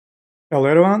Hello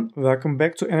everyone, welcome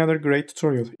back to another great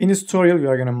tutorial. In this tutorial, we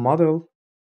are going to model,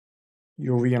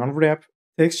 UV unwrap,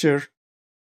 texture,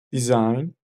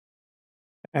 design,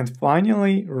 and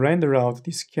finally render out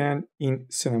the scan in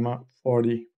Cinema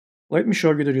 4D. Let me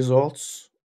show you the results.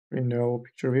 Window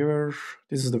Picture Viewer.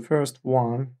 This is the first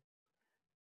one,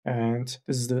 and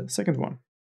this is the second one.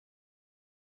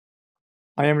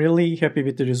 I am really happy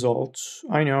with the results.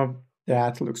 I know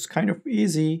that looks kind of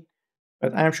easy,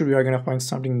 but I'm sure we are going to find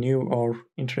something new or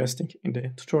interesting in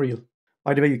the tutorial.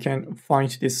 By the way, you can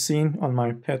find this scene on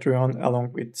my Patreon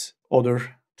along with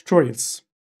other tutorials.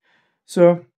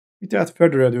 So, without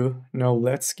further ado, now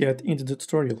let's get into the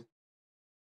tutorial.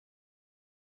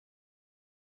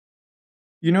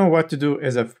 You know what to do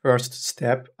as a first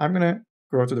step. I'm gonna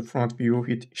go to the front view,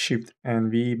 hit Shift and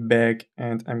V back,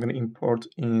 and I'm gonna import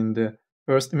in the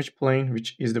first image plane,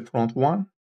 which is the front one.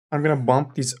 I'm gonna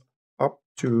bump this up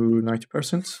to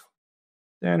 90%.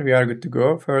 Then we are good to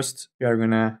go. First, we are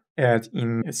gonna add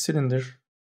in a cylinder.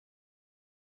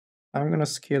 I'm gonna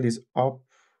scale this up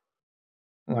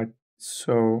like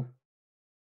so.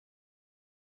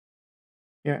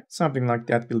 Yeah, something like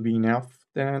that will be enough.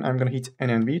 Then I'm gonna hit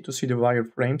NNV to see the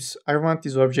wireframes. I want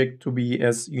this object to be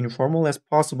as uniform as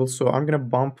possible, so I'm gonna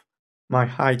bump my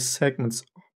height segments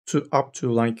to up to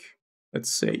like,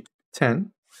 let's say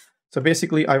 10. So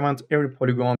basically I want every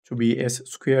polygon to be as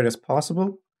square as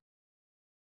possible.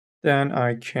 Then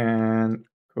I can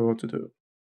go to the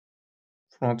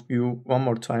front view one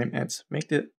more time and make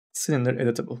the cylinder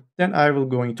editable. Then I will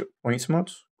go into point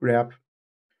mode, grab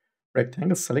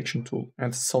rectangle selection tool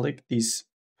and select these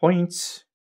points.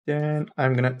 Then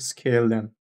I'm gonna scale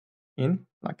them in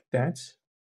like that.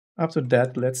 After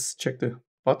that, let's check the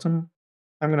bottom.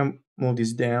 I'm gonna move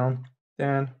this down,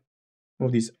 then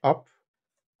move this up.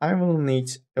 I will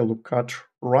need a loop cut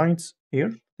right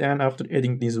here. Then after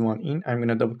adding this one in, I'm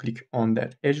gonna double click on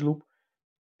that edge loop.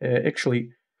 Actually,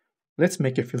 let's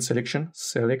make a fill selection,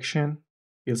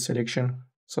 fill selection,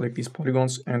 select these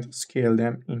polygons and scale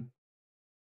them in.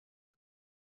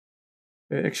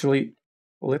 Actually,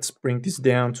 let's bring this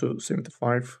down to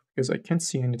 75 because I can't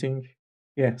see anything.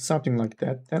 Yeah, something like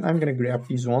that. Then I'm gonna grab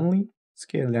these only,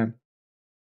 scale them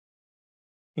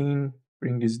in,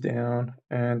 bring this down,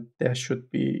 and that should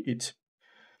be it.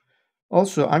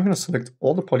 Also, I'm gonna select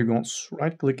all the polygons,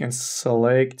 right click and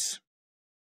select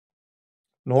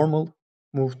normal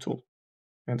move tool.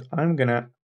 And I'm gonna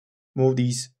move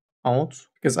these out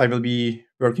because I will be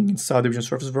working in subdivision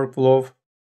surface workflow.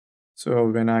 So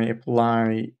when I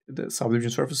apply the subdivision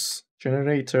surface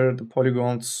generator, the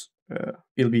polygons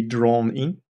will be drawn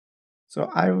in.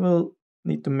 So I will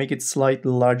need to make it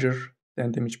slightly larger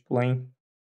than the image plane,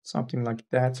 something like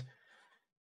that.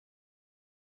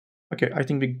 Okay, I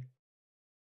think we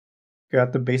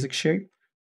got the basic shape.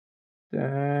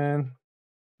 Then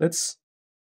let's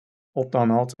hold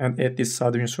down Alt and add this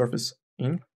subdivision surface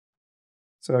in.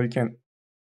 So you can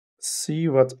see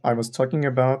what I was talking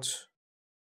about.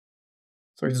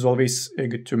 So it is always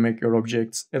good to make your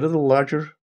objects a little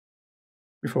larger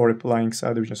before applying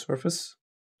subdivision surface.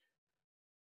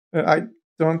 I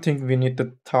don't think we need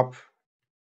the top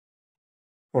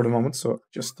for the moment, so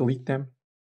just delete them.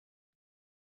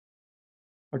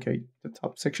 Okay, the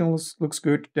top section looks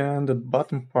good. Then the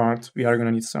bottom part, we are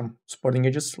gonna need some supporting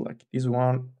edges like this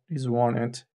one,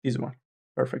 and this one.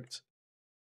 Perfect.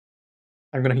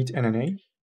 I'm gonna hit NNA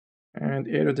and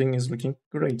everything is looking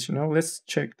great. Now let's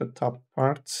check the top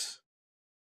part.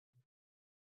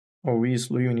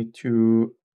 Obviously, we need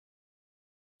to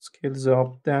scale this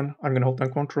up. Then I'm gonna hold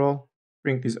down Control,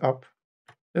 bring this up.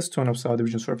 Let's turn off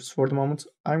subdivision surface for the moment.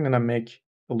 I'm gonna make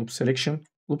the loop selection.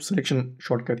 Loop selection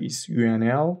shortcut is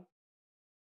UNL.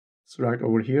 It's right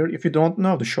over here. If you don't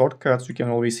know the shortcuts, you can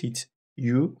always hit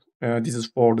U. This is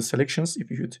for the selections.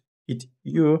 If you hit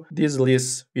U, this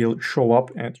list will show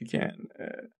up and you can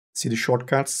see the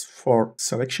shortcuts for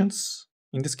selections.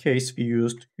 In this case, we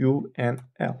used U and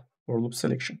L for loop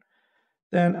selection.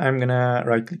 Then I'm gonna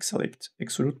right click select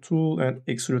extrude tool and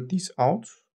extrude these out.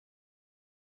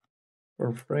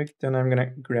 Perfect. Then I'm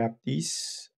gonna grab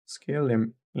these, scale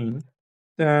them in.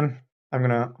 Then I'm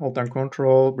gonna hold down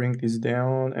Control, bring this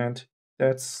down, and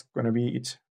that's gonna be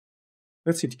it.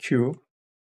 Let's hit Q.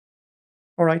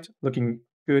 All right, looking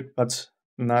good, but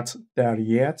not there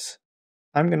yet.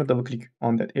 I'm gonna double click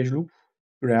on that edge loop,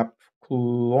 grab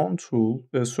clone tool,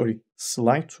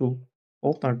 slide tool,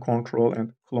 hold down Control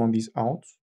and clone these out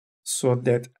so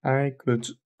that I could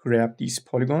grab these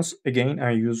polygons. Again,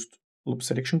 I used loop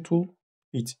selection tool,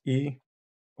 hit E,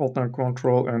 hold down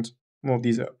Control and move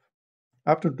these up.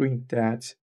 After doing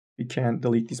that, we can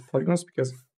delete these polygons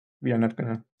because we are not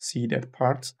gonna see that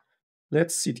part.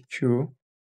 Let's see the queue.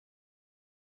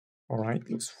 All right,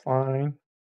 looks fine.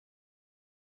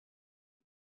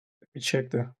 Let me check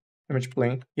the image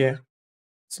plane. Yeah,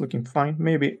 it's looking fine.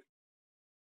 Maybe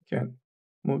we can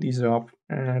move these up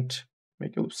and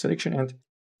make a loop selection and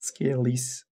scale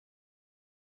these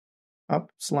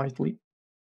up slightly.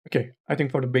 Okay, I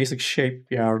think for the basic shape,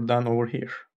 we are done over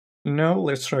here. Now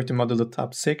let's try to model the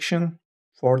top section.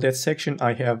 For that section,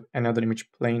 I have another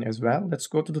image plane as well. Let's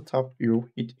go to the top view,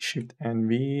 hit Shift and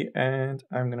V, and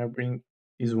I'm gonna bring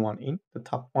this one in, the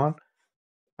top one.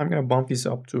 I'm gonna bump this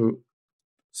up to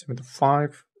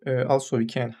 75. Also, we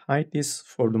can hide this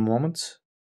for the moment.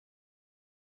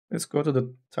 Let's go to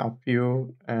the top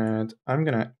view, and I'm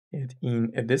gonna add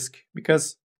in a disk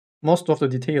because most of the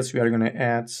details we are gonna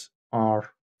add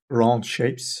are round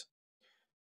shapes.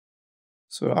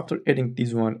 So after adding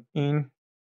this one in,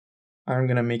 I'm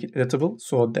gonna make it editable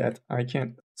so that I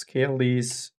can scale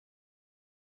these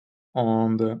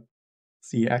on the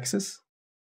z-axis,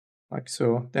 like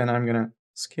so. Then I'm gonna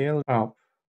scale up,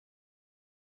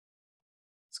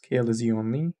 scale the z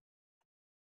only,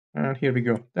 and here we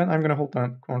go. Then I'm gonna hold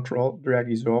down Control, drag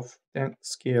these off, then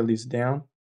scale this down.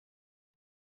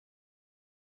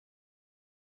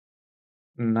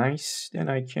 Nice. Then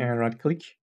I can right-click,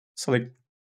 select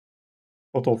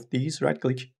both of these,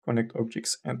 right-click, connect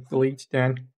objects, and delete.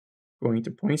 Then go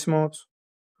into points mode,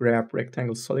 grab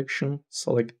rectangle selection,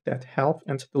 select that half,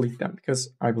 and delete them because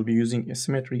I will be using a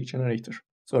symmetry generator,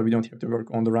 so we don't have to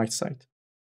work on the right side.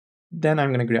 Then I'm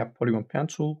going to grab polygon pen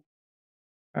tool,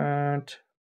 and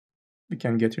we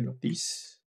can get rid of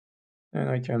these. And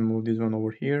I can move this one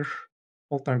over here,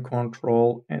 hold down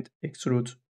Control and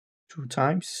extrude 2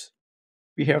 times.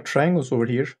 We have triangles over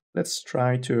here. Let's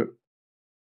try to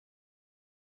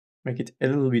make it a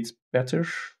little bit better.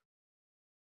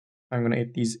 I'm going to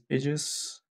add these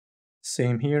edges.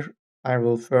 Same here. I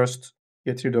will first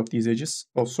get rid of these edges.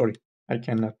 Oh, sorry, I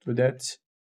cannot do that.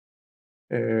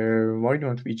 Why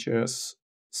don't we just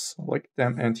select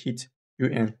them and hit U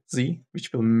and Z,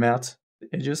 which will melt the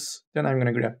edges. Then I'm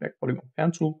going to grab back polygon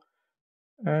pen tool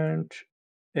and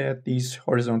add these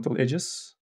horizontal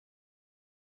edges.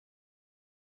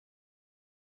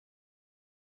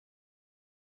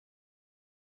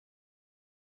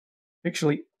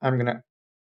 Actually, I'm going to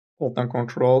hold down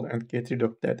Control and get rid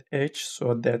of that edge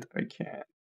so that I can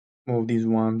move this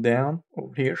one down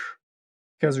over here,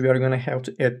 because we are going to have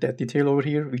to add that detail over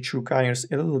here, which requires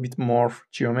a little bit more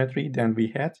geometry than we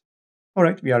had. All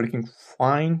right, we are looking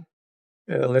fine.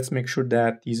 Let's make sure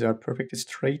that these are perfectly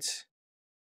straight.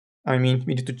 I mean,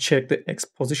 we need to check the X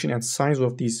position and size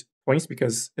of these points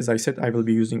because, as I said, I will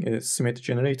be using a symmetry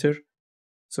generator.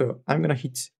 So I'm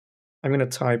gonna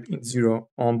type in 0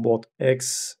 on both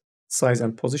X, size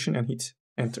and position and hit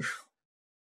enter.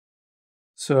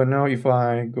 So now if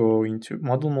I go into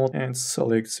model mode and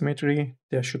select symmetry,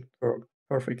 that should work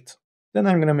perfect. Then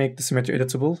I'm gonna make the symmetry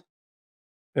editable.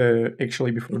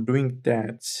 Actually, before doing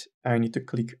that, I need to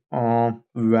click on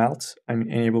weld. I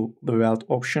mean, enable the weld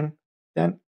option.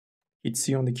 Then hit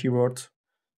C on the keyboard.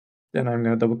 Then I'm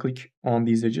gonna double click on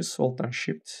these edges, hold down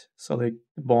Shift, select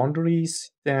the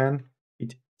boundaries, then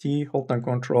hit T, hold down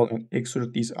Control, and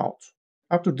extrude these out.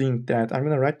 After doing that, I'm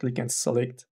gonna right click and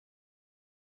select,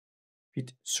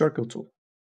 hit Circle tool.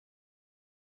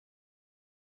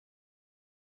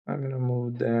 I'm gonna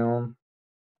move down,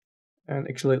 and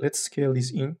actually let's scale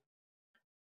this in.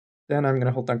 Then I'm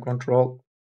gonna hold down Control.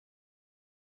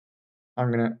 I'm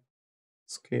gonna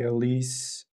scale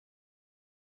these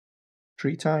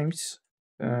 3 times,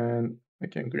 and I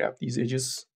can grab these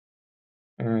edges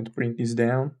and bring this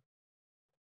down.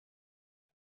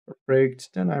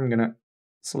 Perfect. Then I'm gonna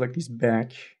select this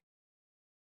back,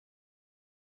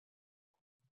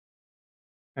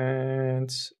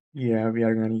 and yeah, we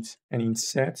are gonna need an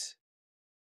inset.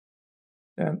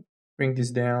 Then bring this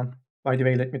down. By the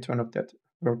way, let me turn off that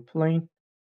work plane.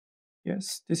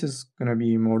 Yes, this is gonna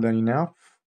be more than enough.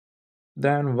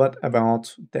 Then what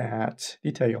about that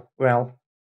detail? Well,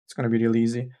 it's gonna be really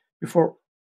easy. Before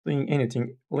doing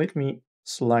anything, let me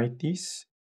slide this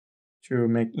to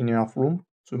make enough room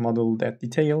to model that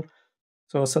detail.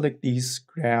 So select these,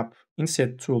 grab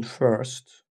inset tool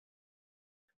first.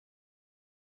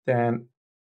 Then,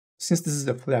 since this is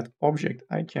a flat object,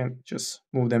 I can just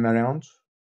move them around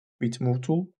with move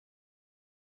tool.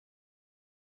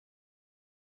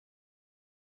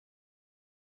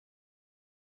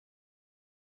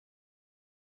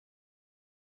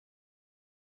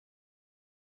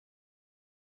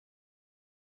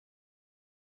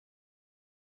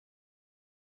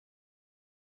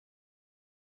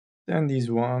 Then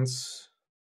these ones.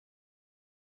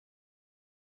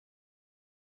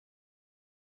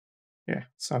 Yeah,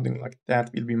 something like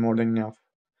that will be more than enough.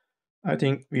 I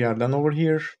think we are done over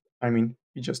here. I mean,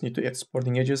 we just need to add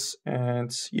supporting edges,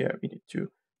 and yeah, we need to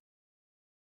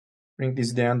bring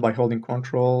this down by holding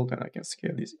Control. Then I can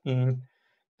scale this in.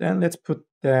 Then let's put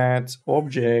that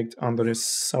object under a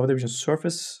subdivision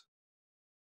surface.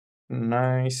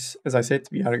 Nice. As I said,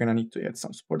 we are gonna need to add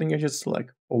some supporting edges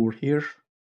like over here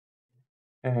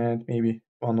and maybe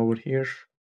one over here.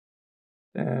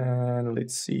 Then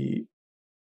let's see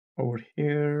over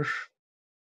here.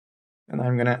 And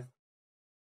I'm gonna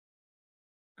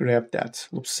grab that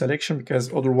loop selection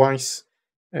because otherwise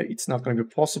it's not gonna be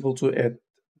possible to add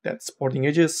that supporting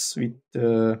edges with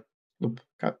the loop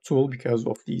cut tool because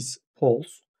of these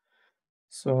poles.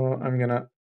 So I'm gonna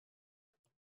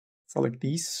select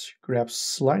these, grab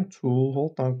slide tool,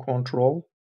 hold down Control,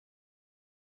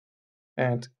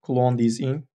 and clone these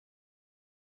in.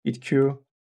 Hit Q.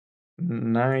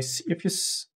 Nice. If you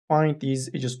find these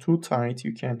edges too tight,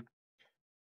 you can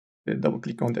double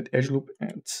click on that edge loop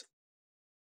and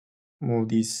move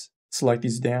these, slide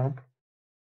these down.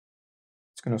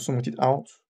 It's gonna smooth it out.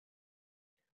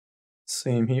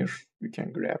 Same here. We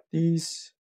can grab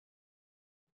these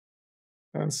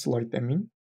and slide them in.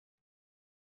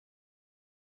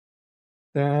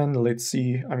 Then let's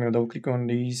see, I'm gonna double click on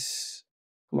these,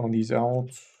 clone these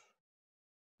out,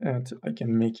 and I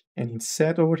can make an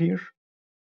inset over here.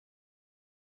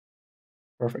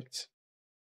 Perfect.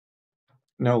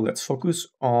 Now let's focus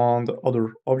on the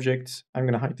other object. I'm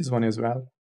gonna hide this one as well.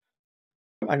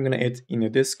 I'm gonna add in a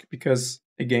disk because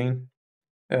again,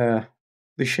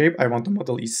 the shape I want to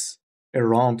model is a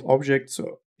round object,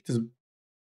 so it is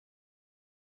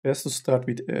best to start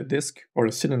with a disk or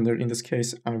a cylinder. In this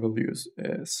case, I will use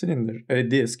a cylinder, a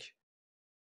disk.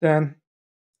 Then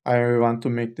I want to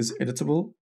make this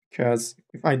editable because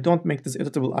if I don't make this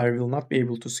editable, I will not be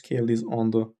able to scale this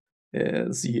on the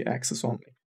z-axis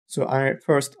only. So I'm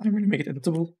going to make it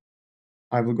editable.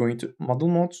 I will go into model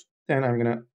mode. Then I'm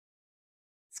gonna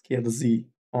scale the z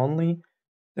only.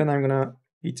 Then I'm gonna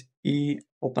hit E,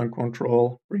 hold down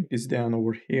Control, bring this down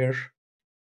over here.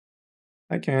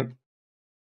 I can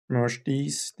merge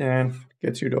these, then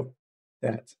get rid of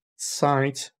that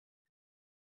side.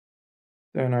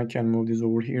 Then I can move this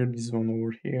over here, this one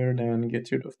over here, then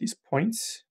get rid of these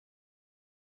points.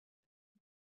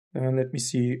 And let me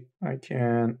see, I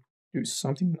can do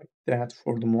something like that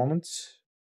for the moment.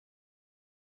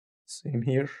 Same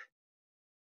here.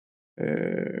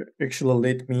 Actually,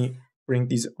 let me bring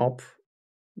this up.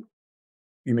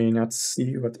 You may not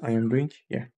see what I am doing.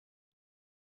 Yeah.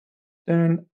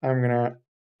 Then I'm gonna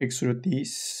extrude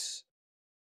these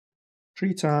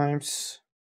 3 times.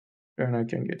 Then I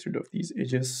can get rid of these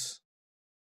edges.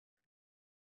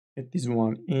 Get this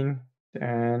one in.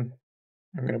 Then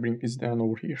I'm gonna bring this down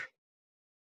over here.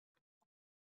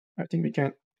 I think we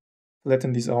can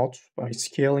flatten this out by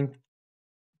scaling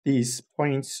these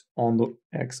points on the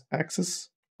x-axis.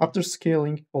 After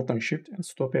scaling, hold down Shift and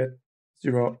stop at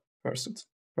 0%.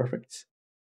 Perfect.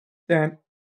 Then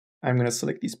I'm gonna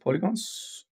select these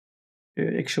polygons.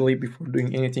 Actually, before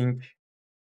doing anything,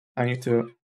 I need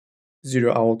to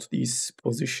zero out these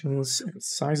positions and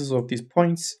sizes of these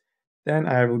points. Then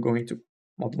I will go into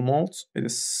model mode with a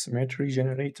symmetry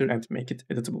generator and make it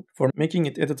editable. For making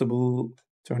it editable,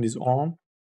 turn this on.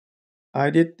 I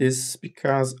did this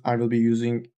because I will be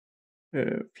using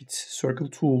fit circle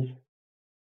tool.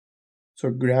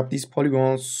 So grab these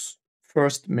polygons,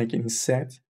 first make an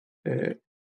inset,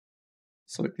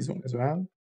 select this one as well,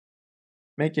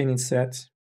 make an inset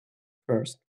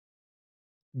first,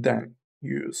 then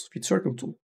use fit circle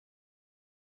tool.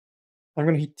 I'm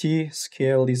gonna hit T,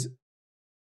 scale this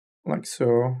like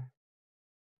so,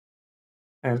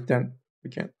 and then we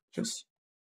can just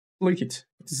click it.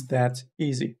 It is that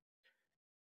easy.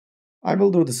 I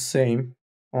will do the same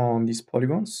on these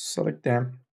polygons, select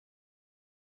them,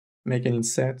 make an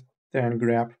inset, then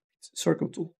grab circle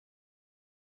tool.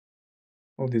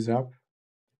 Hold this up,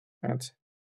 and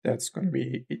that's gonna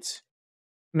be it.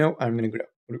 Now I'm gonna grab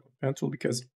polygonpen tool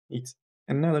because it's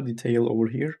another detail over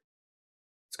here.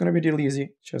 It's gonna be really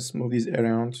easy. Just move these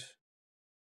around.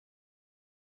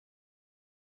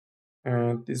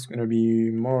 And this is gonna be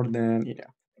more than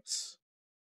enough.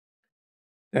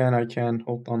 Then I can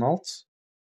hold down Alt,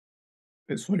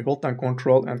 hold down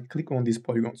Control and click on these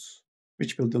polygons,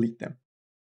 which will delete them.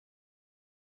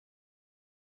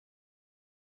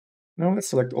 Now let's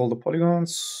select all the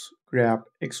polygons, grab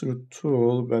Extrude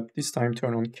tool, but this time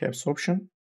turn on Caps option.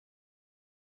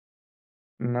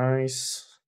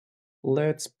 Nice.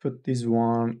 Let's put this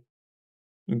one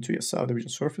into a subdivision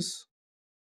surface.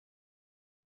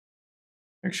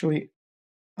 Actually,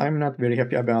 I'm not very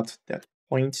happy about that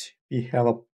point. We have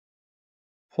a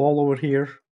pole over here.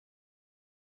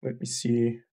 Let me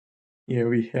see. Here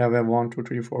we have a 1, 2,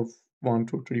 3, 4, 1,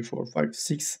 2, 3, 4, 5,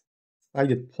 6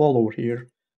 sided pole over here.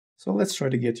 So let's try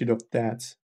to get rid of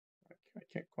that. I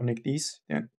can connect these,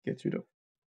 then get rid of.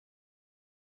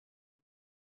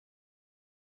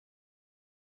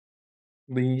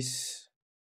 These.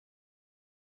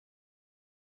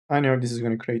 I know this is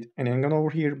going to create an angle over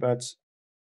here, but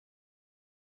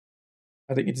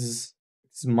I think it's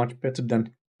much better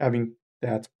than having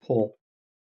that pole.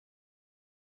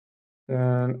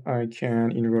 Then I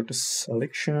can invert the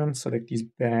selection, select these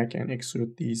back and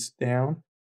extrude these down.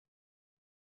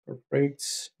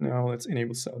 Perfect. Now let's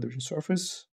enable subdivision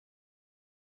surface.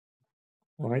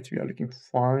 All right, we are looking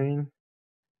fine.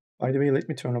 By the way, let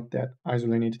me turn off that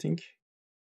isolate editing.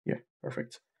 Yeah,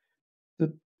 perfect.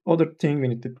 The other thing we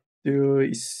need to do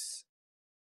is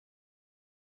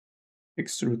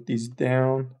extrude these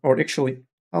down, or actually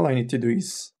all I need to do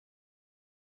is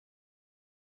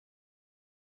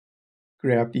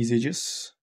grab these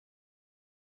edges,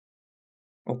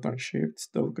 Alt and Shift,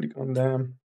 double click on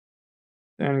them,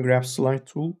 then grab slide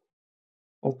tool,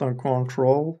 Alt and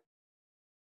Control,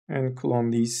 and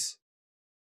clone these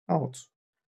out.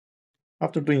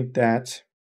 After doing that,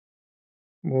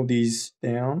 move these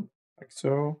down like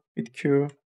so, hit Q,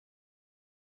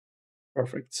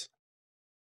 perfect.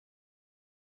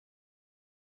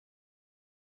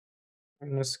 I'm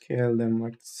gonna scale them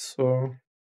like so.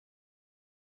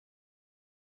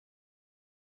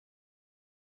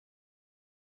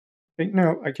 Okay,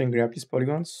 now I can grab these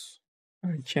polygons.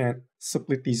 I can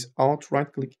split these out,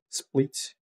 right click,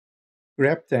 split,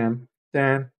 grab them,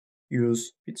 then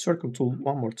use fit circle tool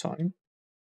one more time.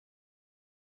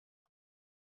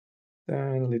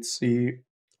 Then let's see,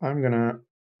 I'm gonna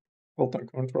hold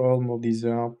and control, move these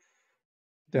up.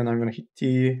 Then I'm gonna hit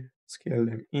T, scale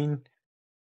them in.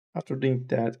 After doing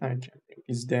that, I can bring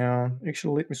this down.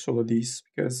 Actually, let me solo these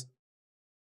because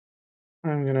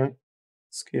I'm gonna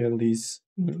scale these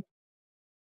in.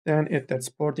 Then at that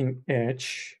supporting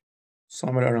edge,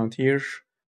 somewhere around here,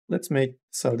 let's make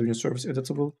subdivision surface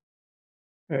editable.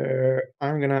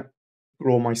 I'm gonna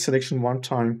grow my selection one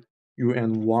time, U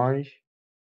and Y.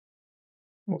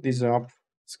 Move this up,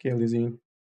 scale this in.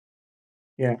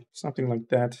 Yeah, something like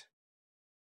that.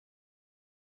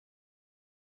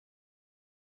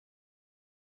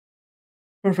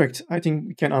 Perfect. I think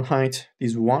we can unhide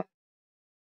this one.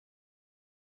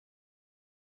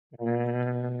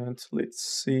 And let's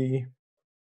see.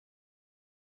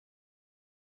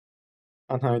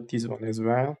 Unhide this one as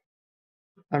well.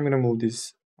 I'm gonna move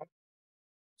this up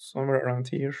somewhere around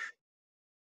here.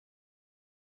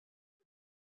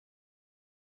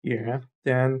 Yeah,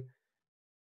 then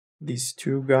these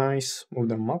two guys, move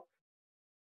them up.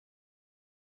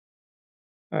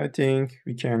 I think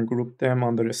we can group them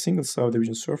under a single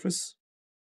subdivision surface.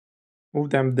 Move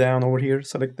them down over here,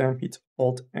 select them, hit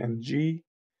Alt and G.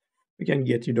 We can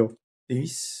get rid of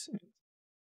these.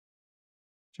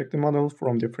 Check the model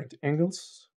from different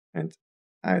angles. And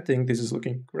I think this is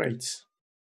looking great.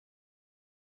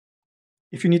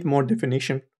 If you need more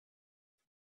definition,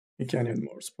 you can add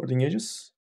more supporting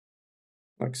edges,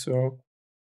 like so.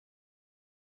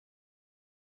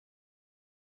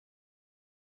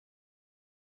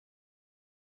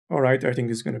 All right, I think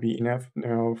this is going to be enough.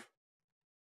 Now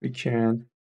we can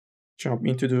jump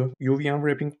into the UV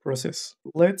unwrapping process.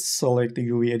 Let's select the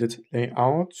UV edit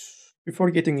layout.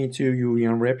 Before getting into UV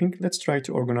unwrapping, let's try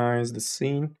to organize the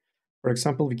scene. For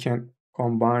example, we can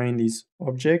combine these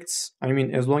objects. I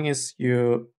mean, as long as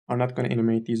you are not going to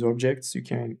animate these objects, you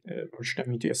can merge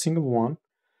them into a single one.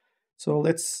 So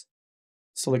let's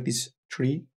select these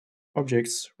three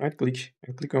objects, right click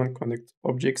and click on connect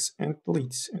objects and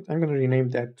delete. And I'm going to rename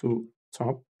that to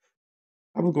top.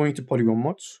 I will go into polygon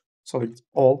mode, select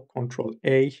all, Control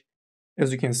A.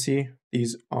 As you can see,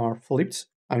 these are flipped.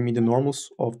 I mean the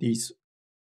normals of these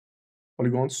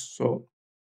polygons. So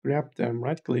grab them,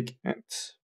 right click and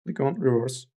click on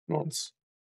reverse normals.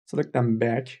 Select them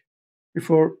back.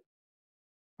 Before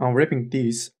unwrapping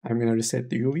these, I'm going to reset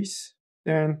the UVs.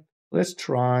 Then let's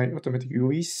try automatic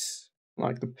UVs,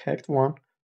 like the packed one.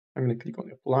 I'm going to click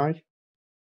on apply.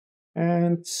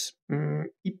 And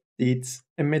it did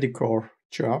a Medicore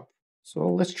job. So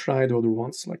let's try the other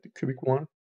ones, like the cubic one.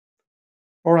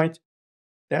 All right,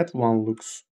 that one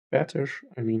looks better.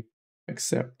 I mean,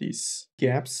 except these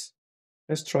gaps.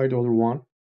 Let's try the other one.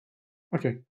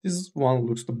 Okay, this one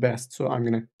looks the best, so I'm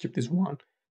gonna keep this one.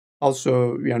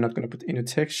 Also, we are not gonna put any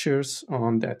textures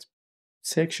on that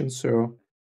section, so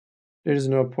there is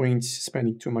no point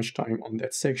spending too much time on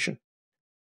that section.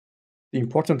 The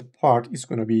important part is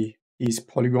gonna be these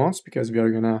polygons because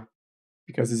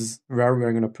this is where we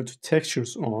are gonna put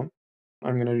textures on.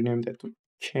 I'm gonna rename that to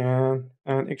can.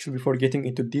 And actually, before getting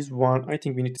into this one, I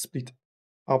think we need to split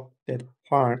up that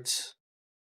part.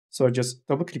 So just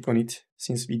double click on it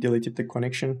since we deleted the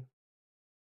connection.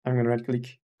 I'm gonna right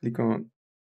click on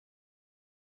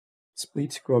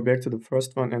split, go back to the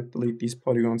first one and delete these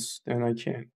polygons. Then I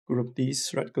can group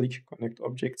these, right click, connect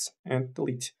objects and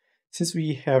delete. Since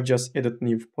we have just added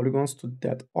new polygons to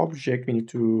that object, we need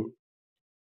to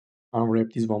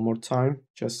unwrap this one more time.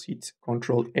 Just hit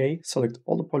Ctrl A, select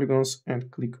all the polygons and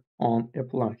click on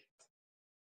apply.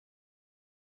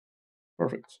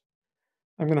 Perfect.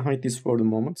 I'm gonna hide this for the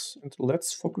moment and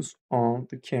let's focus on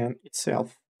the can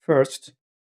itself. First,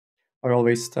 I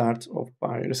always start off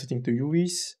by resetting the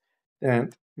UVs.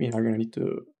 Then we are gonna need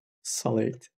to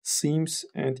select seams,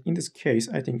 and in this case,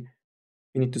 I think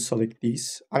we need to select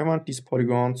these. I want these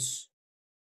polygons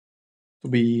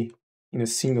to be in a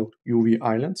single UV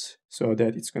island so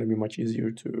that it's gonna be much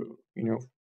easier to,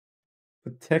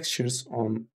 put textures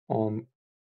on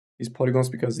these polygons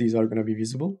because these are gonna be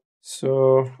visible.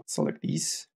 So select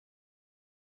these,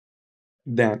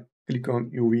 then click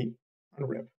on UV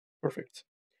unwrap. Perfect.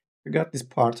 We got this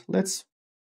part. Let's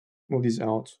move this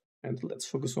out and let's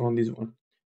focus on this one.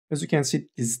 As you can see,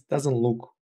 this doesn't look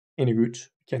any good.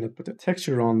 We cannot put a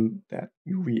texture on that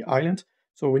UV island,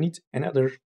 so we need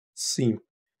another seam.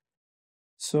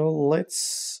 So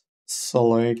let's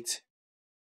select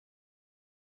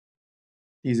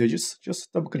these edges,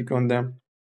 just double click on them,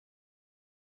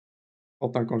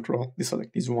 hold down Control,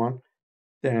 deselect this one,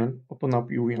 then open up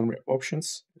UV unwrap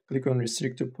options, click on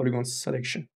restrict to polygon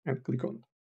selection and click on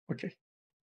OK.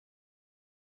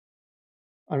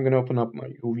 I'm gonna open up my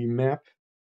UV map.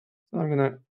 So I'm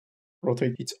gonna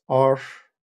rotate it R,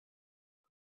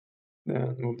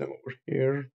 then move them over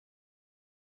here.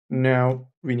 Now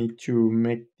we need to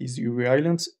make these UV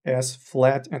islands as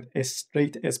flat and as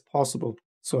straight as possible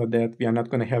so that we are not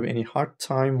going to have any hard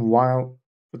time while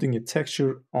putting a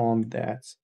texture on that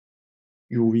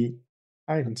UV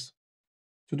islands.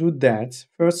 To do that,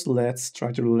 first let's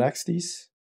try to relax these.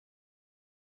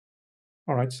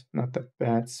 All right, not that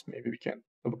bad. Maybe we can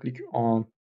double click on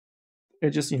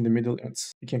edges in the middle and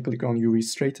we can click on UV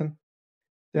straighten.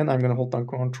 Then I'm going to hold down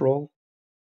Control,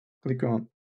 click on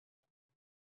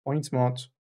point mode,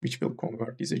 which will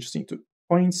convert these edges into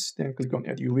points. Then click on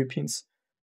add UV pins.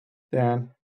 Then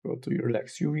go to your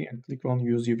relax UV and click on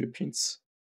use UV pins.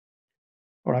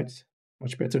 All right,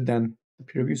 much better than the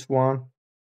previous one.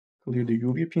 Clear the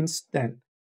UV pins. Then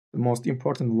the most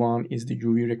important one is the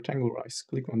UV rectangularize.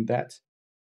 Click on that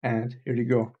and here you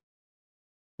go.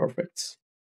 Perfect.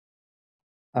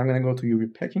 I'm gonna go to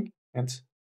UV packing and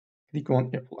click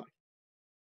on apply.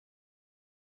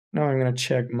 Now I'm gonna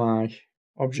check my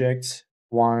objects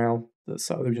while the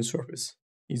subdivision surface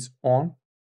is on.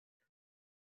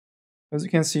 As you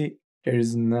can see, there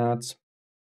is not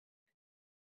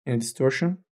any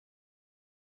distortion.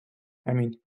 I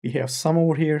mean, we have some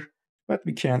over here, but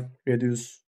we can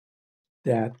reduce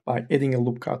that by adding a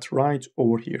loop cut right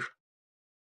over here.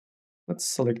 Let's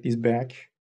select this back,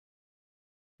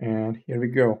 and here we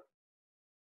go.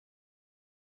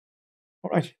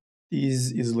 All right,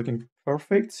 this is looking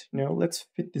perfect. Now let's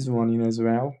fit this one in as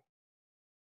well.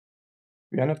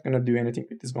 We are not gonna do anything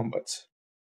with this one, but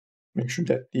make sure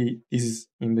that this is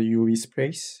in the UV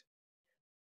space.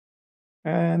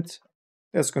 And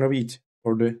that's gonna be it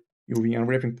for the UV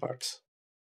unwrapping parts.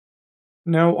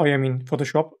 Now I am in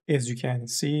Photoshop, as you can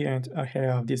see, and I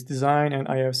have this design and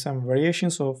I have some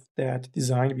variations of that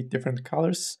design with different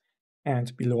colors.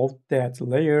 And below that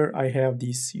layer, I have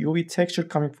this UV texture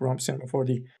coming from Cinema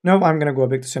 4D. Now I'm gonna go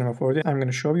back to Cinema 4D. I'm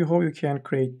gonna show you how you can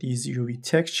create these UV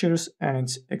textures and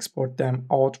export them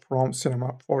out from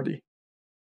Cinema 4D.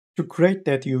 To create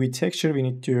that UV texture, we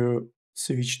need to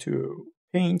switch to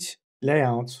Paint,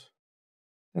 Layout.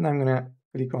 Then I'm gonna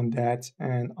click on that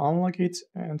and unlock it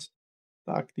and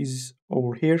drag this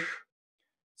over here.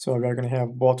 So we're gonna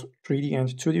have both 3D and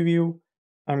 2D view.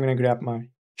 I'm gonna grab my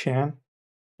can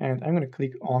and I'm gonna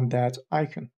click on that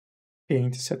icon,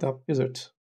 Paint Setup Wizard.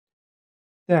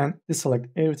 Then deselect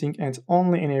everything and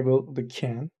only enable the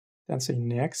can. Then say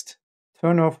next.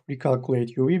 Turn off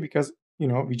recalculate UV because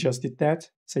we just did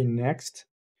that. Say next.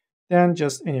 Then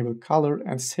just enable color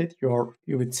and set your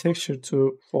UV texture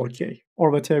to 4K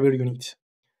or whatever you need.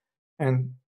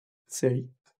 And say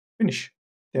finish.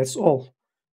 That's all.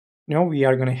 Now we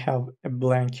are going to have a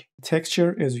blank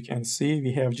texture. As you can see,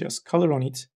 we have just color on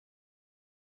it.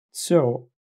 So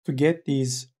to get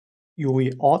these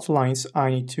UV outlines, I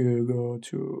need to go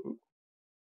to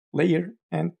layer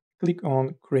and click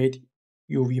on create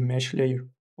UV mesh layer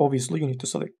Obviously, you need to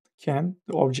select can,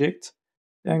 the object,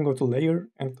 then go to layer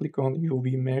and click on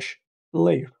UV mesh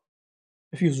layer.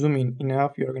 If you zoom in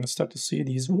enough, you're going to start to see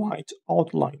these white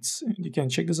outlines. And you can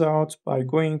check this out by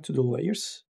going to the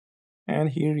layers. And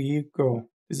here you go.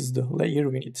 This is the layer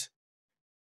we need.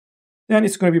 Then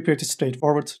it's going to be pretty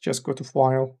straightforward. Just go to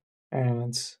File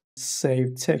and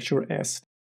save texture as.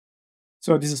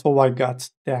 So this is how I got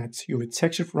that UV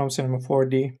texture from Cinema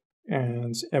 4D.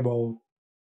 And above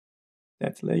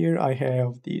that layer, I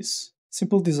have these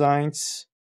simple designs.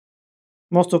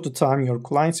 Most of the time, your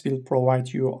clients will provide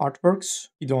you artworks.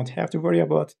 You don't have to worry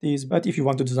about these, but if you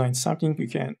want to design something, you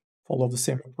can follow the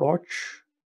same approach.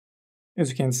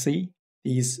 As you can see,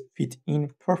 these fit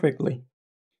in perfectly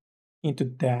into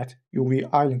that UV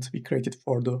island we created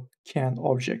for the can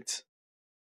object.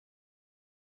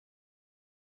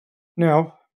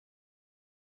 Now,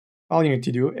 all you need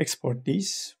to do, export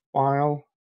this file.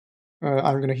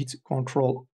 I'm going to hit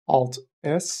Ctrl Alt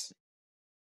S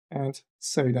and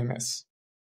save them as.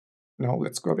 Now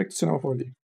let's go back to Cinema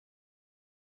 4D.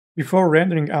 Before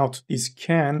rendering out this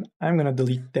can, I'm going to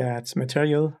delete that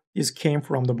material. This came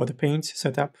from the body paint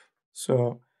setup.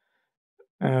 So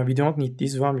we don't need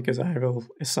this one because I will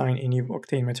assign a new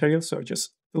octane material. So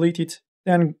just delete it.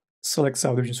 Then select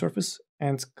subdivision surface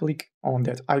and click on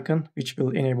that icon, which will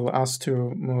enable us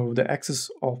to move the axis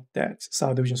of that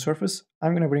subdivision surface.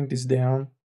 I'm going to bring this down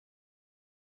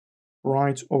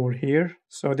right over here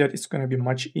so that it's going to be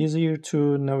much easier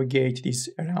to navigate this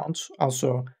around.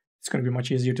 Also, it's going to be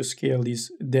much easier to scale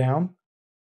this down.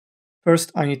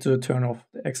 First, I need to turn off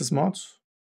the axis mode.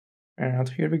 And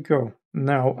here we go.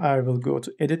 Now I will go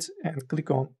to edit and click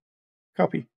on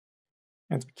copy.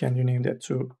 And we can rename that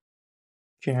to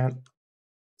can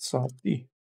sub D.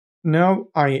 Now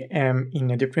I am in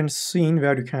a different scene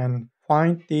where you can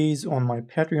find these on my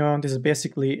Patreon. This is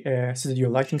basically a studio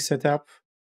lighting setup.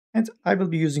 And I will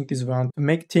be using this one to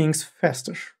make things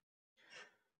faster.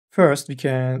 First, we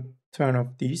can turn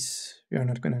off these. We are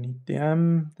not going to need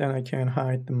them. Then I can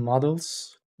hide the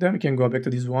models. Then we can go back to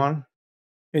this one,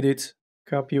 edit,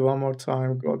 copy one more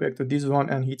time, go back to this one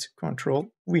and hit Ctrl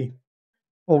V.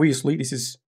 Obviously, this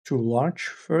is too large.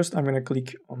 First, I'm going to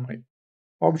click on my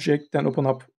object, then open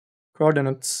up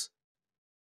coordinates.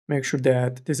 Make sure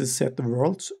that this is set to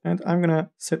world, and I'm going to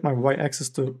set my y-axis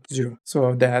to 0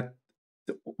 so that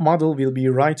the model will be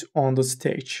right on the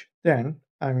stage. Then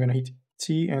I'm going to hit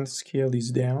T and scale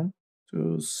this down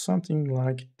to something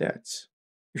like that.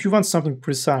 If you want something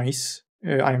precise,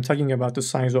 I am talking about the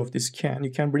size of this can, you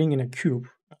can bring in a cube,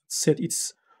 set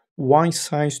its Y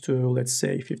size to, let's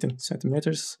say, 15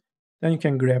 centimeters. Then you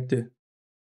can grab the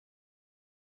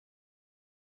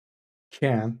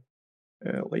can.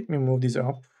 Let me move this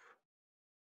up.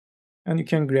 And you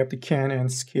can grab the can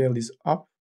and scale this up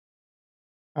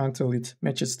until it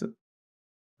matches the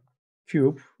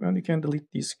cube, and you can delete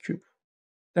this cube.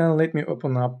 Then let me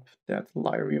open up that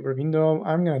layer viewer window.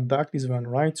 I'm gonna dock this one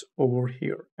right over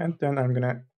here, and then I'm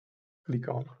gonna click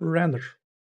on render.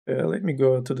 Let me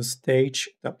go to the stage,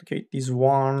 duplicate this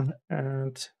one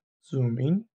and zoom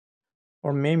in,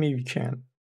 or maybe we can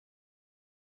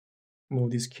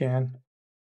move this can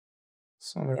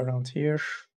somewhere around here.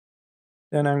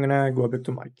 Then I'm gonna go back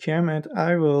to my cam and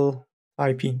I will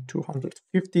type in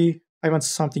 250. I want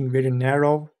something very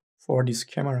narrow for this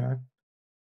camera.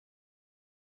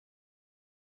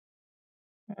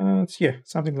 And yeah,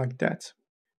 something like that.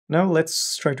 Now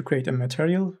let's try to create a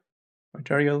material.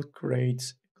 Material,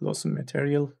 create glossy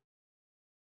material.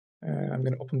 I'm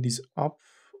going to open this up,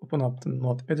 open up the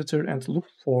node editor and look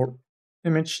for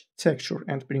image texture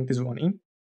and bring this one in.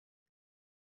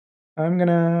 I'm going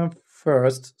to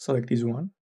first select this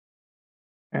one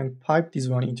and pipe this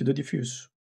one into the diffuse.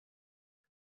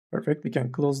 Perfect, we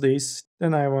can close this.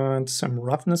 Then I want some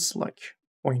roughness like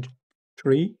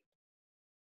 0.3.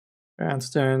 And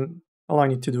then all I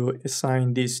need to do is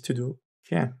assign this to the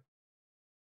can.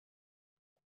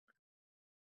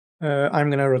 I'm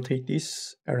gonna rotate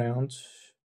this around.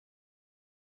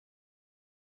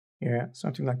 Yeah,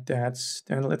 something like that.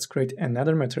 Then let's create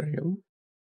another material.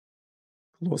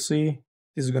 Glossy.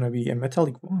 This is gonna be a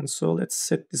metallic one. So let's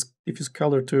set this diffuse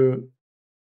color to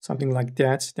something like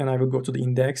that. Then I will go to the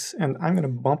index and I'm gonna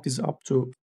bump this up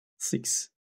to 6.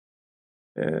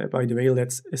 By the way,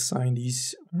 let's assign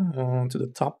these to the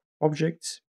top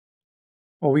object.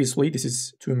 Obviously, this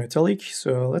is too metallic,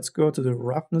 so let's go to the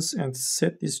roughness and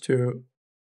set this to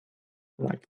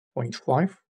like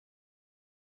 0.5.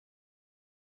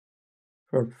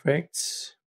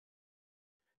 Perfect.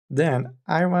 Then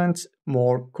I want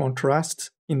more contrast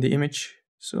in the image,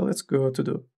 so let's go to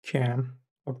the cam,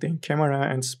 octane camera,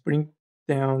 and bring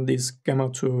down this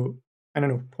gamma to I don't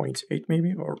know, 0.8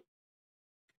 maybe, or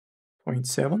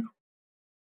 0.7.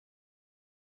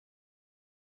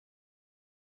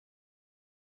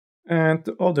 And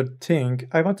the other thing,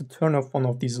 I want to turn off one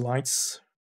of these lights.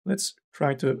 Let's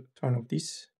try to turn off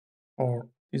this or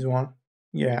this one.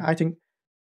 Yeah, I think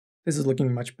this is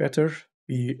looking much better.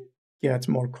 We get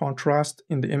more contrast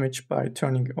in the image by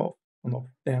turning off one of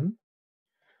them.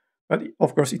 But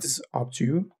of course, it is up to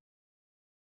you.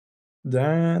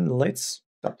 Then let's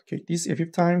duplicate this a few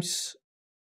times.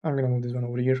 I'm gonna move this one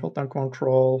over here, hold down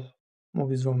control, move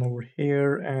this one over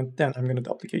here, and then I'm gonna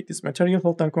duplicate this material,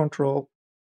 hold down control,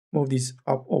 move this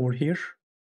up over here,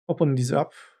 open this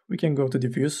up. We can go to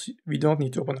diffuse. We don't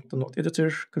need to open up the node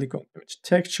editor. Click on image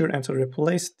texture and to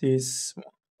replace this one,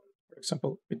 for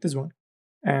example, with this one.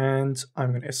 And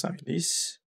I'm gonna assign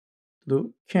this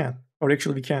to can, or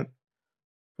actually we can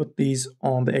put these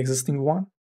on the existing one.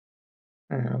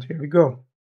 And here we go.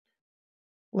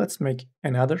 Let's make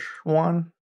another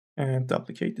one and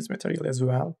duplicate this material as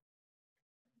well.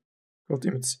 Go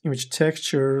to image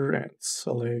texture and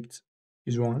select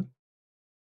this one.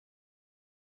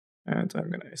 And I'm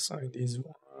gonna assign this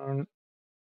one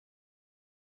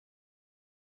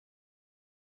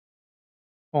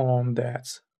on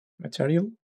that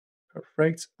material.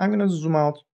 Perfect. I'm gonna zoom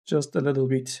out just a little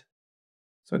bit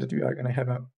so that we are gonna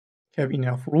have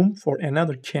enough room for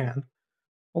another can.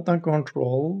 Hold down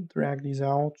control, drag these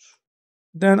out.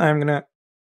 Then I'm gonna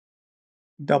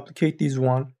duplicate this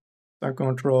one. Down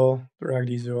control, drag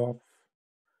these off.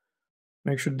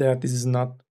 Make sure that this is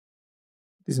not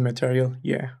this material.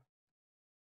 Yeah.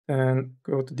 Then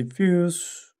go to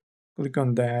diffuse, click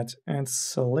on that and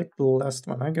select the last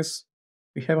one. I guess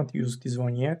we haven't used this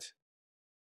one yet.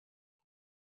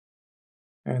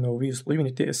 And obviously we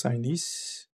need to assign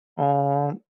this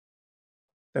on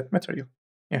that material.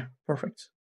 Yeah, perfect.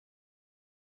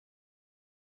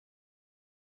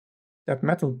 That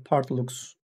metal part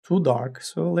looks too dark,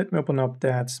 so let me open up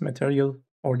that material,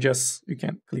 or just you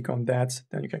can click on that,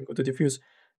 then you can go to diffuse,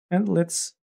 and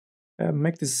let's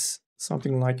make this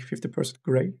something like 50%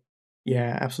 gray.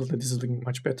 Yeah, absolutely, this is looking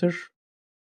much better.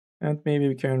 And maybe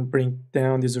we can bring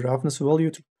down this roughness value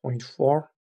to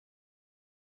 0.4.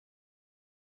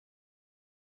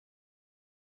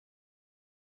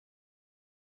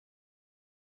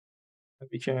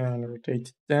 We can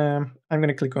rotate them. I'm going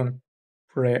to click on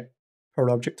per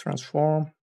object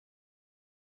transform.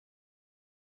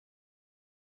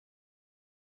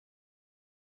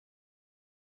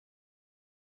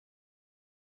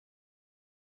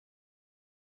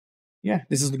 Yeah,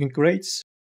 this is looking great.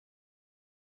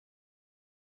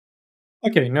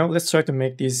 Okay, now let's try to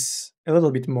make this a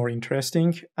little bit more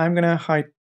interesting. I'm gonna hide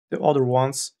the other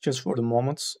ones just for the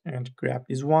moment and grab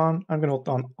this one. I'm gonna hold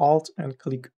down Alt and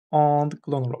click on the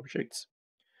cloner objects.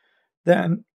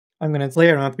 Then I'm gonna play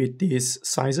around with these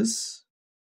sizes,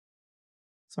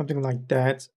 something like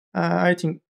that. I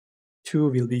think 2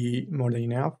 will be more than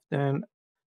enough. Then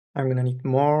I'm gonna need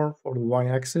more for the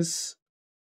y-axis,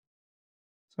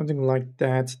 something like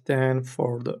that. Then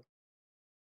for the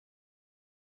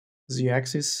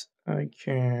z-axis, I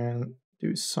can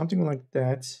do something like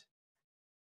that.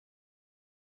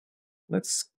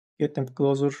 Let's get them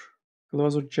closer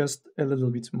just a little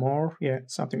bit more. Yeah,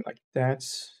 something like that.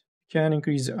 Can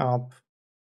increase up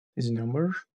this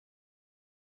number,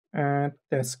 and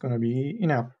that's gonna be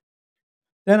enough.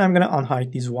 Then I'm gonna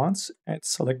unhide these ones and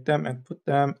select them and put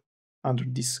them under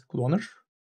this cloner.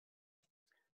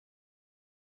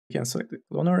 You can select the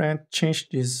cloner and change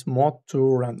this mode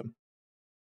to random.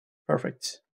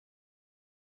 Perfect.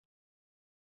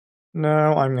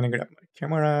 Now I'm gonna grab my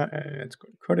camera and go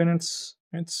to coordinates.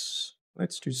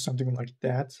 Let's do something like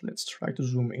that. Let's try to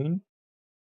zoom in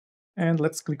and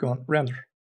let's click on render.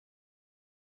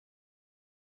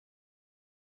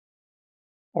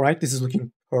 All right, this is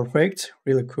looking perfect,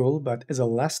 really cool. But as a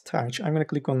last touch, I'm gonna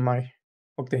click on my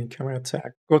Octane camera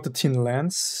tag, go to thin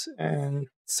lens and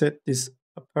set this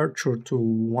aperture to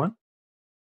 1.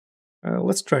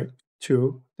 Let's try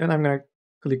 2. Then I'm gonna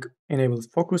click enable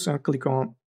focus and click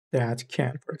on that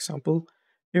can, for example.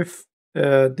 If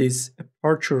this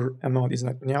aperture amount is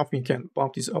not enough, we can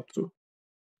bump this up to,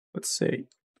 let's say,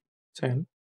 10.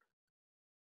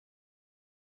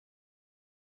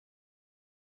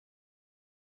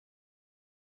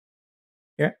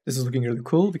 Yeah, this is looking really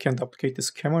cool. We can duplicate this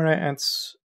camera and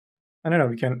I don't know,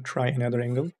 we can try another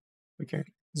angle. We can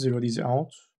zero these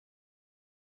out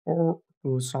or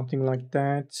do something like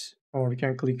that. Or we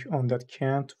can click on that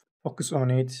can to focus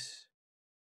on it.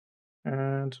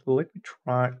 And let me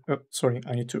try. Oh, sorry,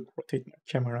 I need to rotate my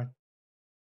camera.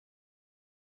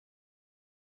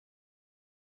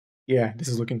 Yeah, this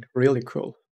is looking really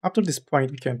cool. After this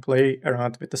point, we can play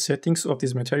around with the settings of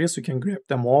these materials. You can grab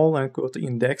them all and go to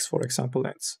index, for example,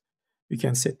 and we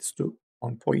can set this to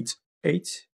 1.8.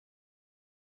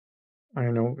 I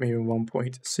don't know, maybe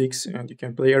 1.6, and you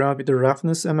can play around with the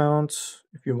roughness amount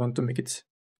if you want to make it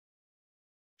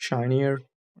shinier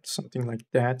or something like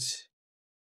that.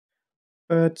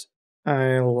 But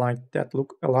I like that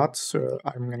look a lot, so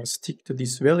I'm gonna stick to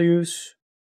these values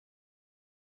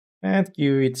and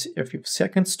give it a few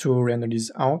seconds to render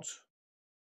this out.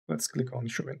 Let's click on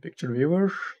Show in Picture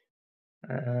Viewer,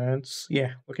 and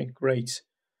yeah, looking great.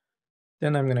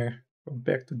 Then I'm gonna go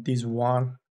back to this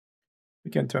one.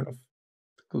 We can turn off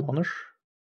the cloner.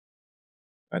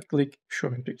 Right click, Show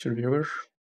in Picture Viewer.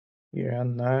 Yeah,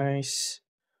 nice.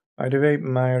 By the way,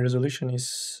 my resolution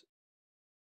is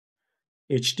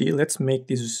HD. Let's make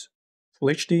this Full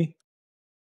HD.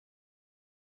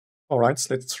 Alright,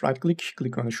 so let's right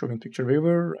click on the Show in Picture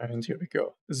Viewer, and here we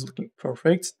go. This is looking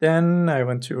perfect. Then I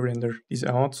want to render this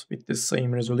out with the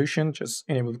same resolution, just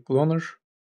enable cloner.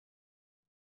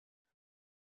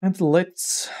 And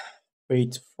let's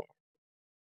wait for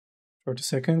 30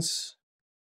 seconds.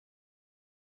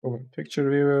 Show in Picture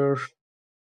Viewer.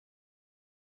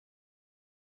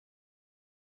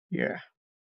 Yeah,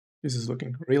 this is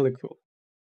looking really cool.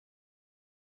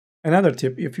 Another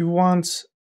tip, if you want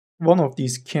one of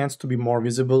these cans to be more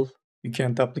visible, you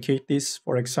can duplicate this.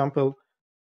 For example,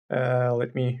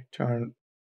 let me turn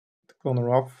the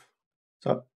cloner off.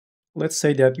 So let's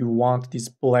say that you want this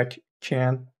black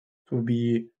can to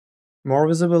be more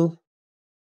visible.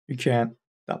 You can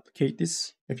duplicate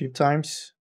this a few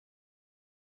times.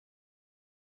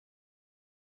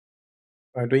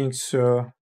 By doing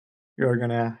so, you're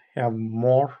gonna have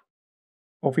more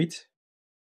of it.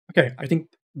 Okay, I think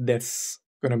that's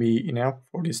gonna be enough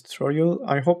for this tutorial.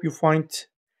 I hope you find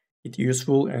it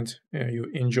useful and you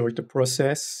enjoyed the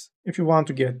process. If you want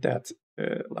to get that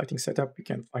lighting setup, you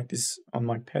can find this on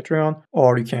my Patreon,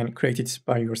 or you can create it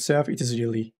by yourself. It is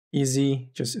really easy,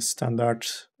 just a standard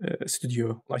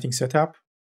studio lighting setup.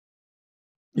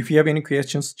 If you have any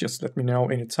questions, just let me know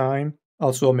anytime.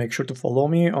 Also, make sure to follow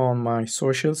me on my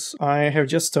socials. I have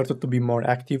just started to be more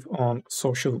active on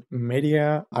social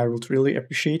media. I would really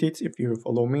appreciate it if you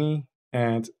follow me,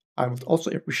 and I would also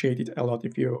appreciate it a lot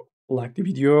if you like the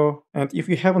video. And if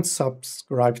you haven't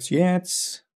subscribed yet,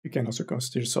 you can also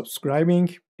consider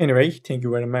subscribing. Anyway, thank you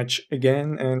very much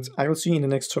again, and I will see you in the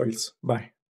next tutorials.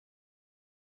 Bye.